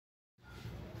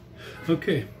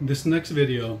Okay, this next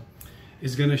video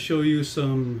is going to show you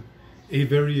a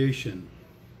variation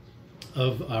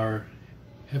of our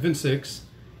Heaven 6,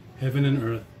 Heaven and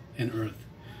Earth.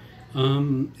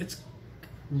 It's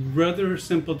rather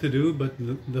simple to do, but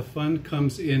the fun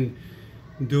comes in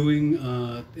mixing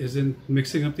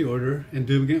up the order and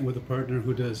doing it with a partner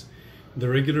who does the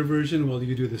regular version while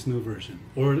you do this new version,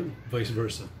 or vice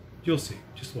versa. You'll see,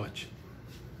 just watch.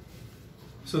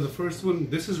 So the first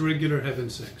one, this is regular Heaven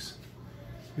 6.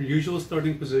 Your usual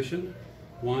starting position,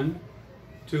 1,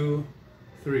 2,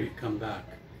 3, come back.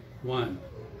 1,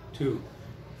 2,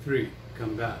 3,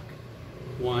 come back.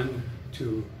 1,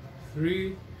 2,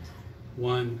 3,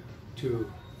 1,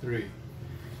 2, 3.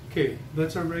 Okay,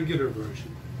 that's our regular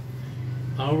version.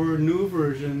 Our new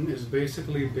version is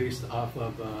basically based off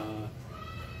of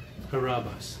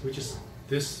harabas, which is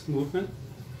this movement.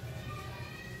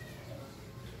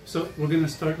 So we're going to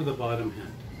start with the bottom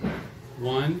hand.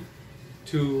 1,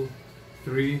 2,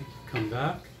 3, come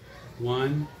back.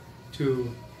 1,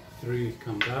 2, 3,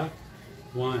 come back.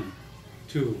 1,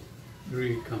 2,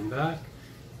 3, come back.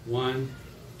 1,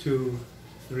 2,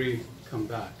 3, come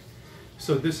back.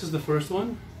 So this is the first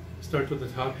one. Start with the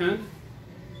top hand.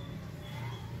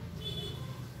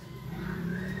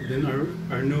 Then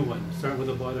our new one. Start with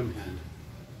the bottom hand.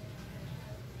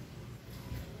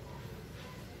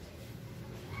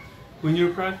 When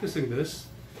you're practicing this,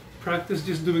 practice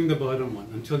just doing the bottom one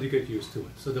until you get used to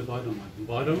it. So the bottom one.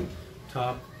 Bottom,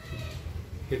 top,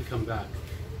 hit, come back.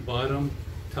 Bottom,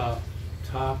 top,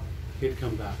 top, hit,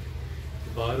 come back.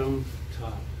 Bottom,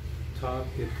 top, top,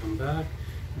 hit, come back.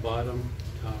 Bottom,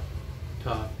 top,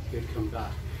 top, hit, come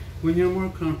back. When you're more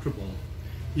comfortable,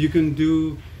 you can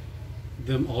do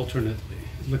them alternately.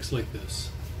 It looks like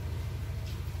this.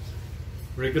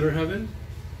 Regular Heaven,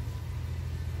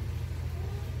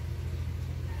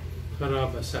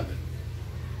 harabas 7.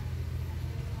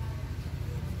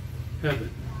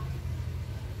 Heaven,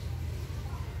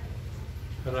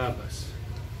 harabas,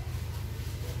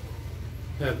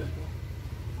 Heaven,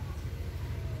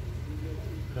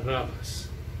 harabas.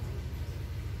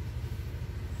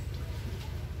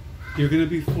 You're going to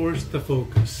be forced to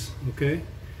focus, okay?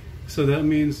 So that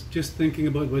means just thinking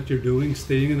about what you're doing,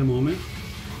 staying in the moment,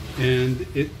 and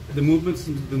the movements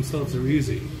themselves are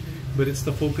easy, but it's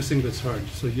the focusing that's hard.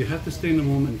 So you have to stay in the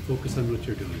moment and focus on what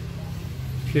you're doing.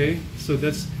 Okay, so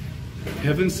that's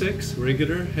Heaven 6,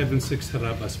 regular, Heaven 6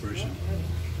 harabas version.